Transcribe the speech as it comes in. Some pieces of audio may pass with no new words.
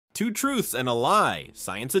2 truths and a lie,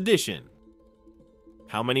 science edition.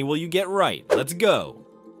 How many will you get right? Let's go.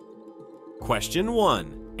 Question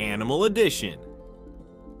 1, animal edition.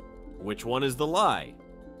 Which one is the lie?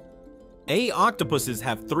 A. Octopuses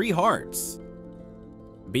have 3 hearts.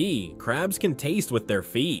 B. Crabs can taste with their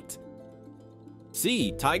feet.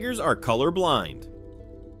 C. Tigers are colorblind.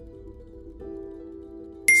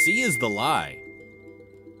 C is the lie.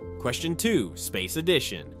 Question 2, space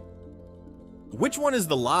edition. Which one is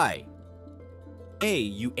the lie? A.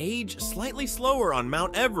 You age slightly slower on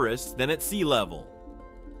Mount Everest than at sea level.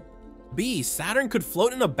 B. Saturn could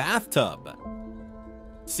float in a bathtub.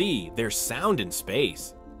 C. There's sound in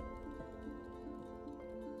space.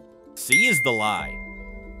 C is the lie.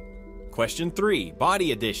 Question 3,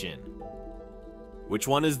 body edition. Which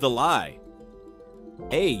one is the lie?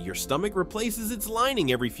 A. Your stomach replaces its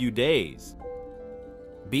lining every few days.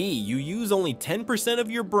 B. You use only 10% of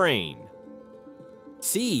your brain.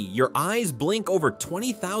 C. Your eyes blink over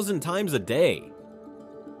 20,000 times a day.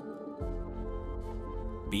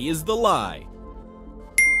 B is the lie.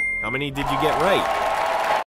 How many did you get right?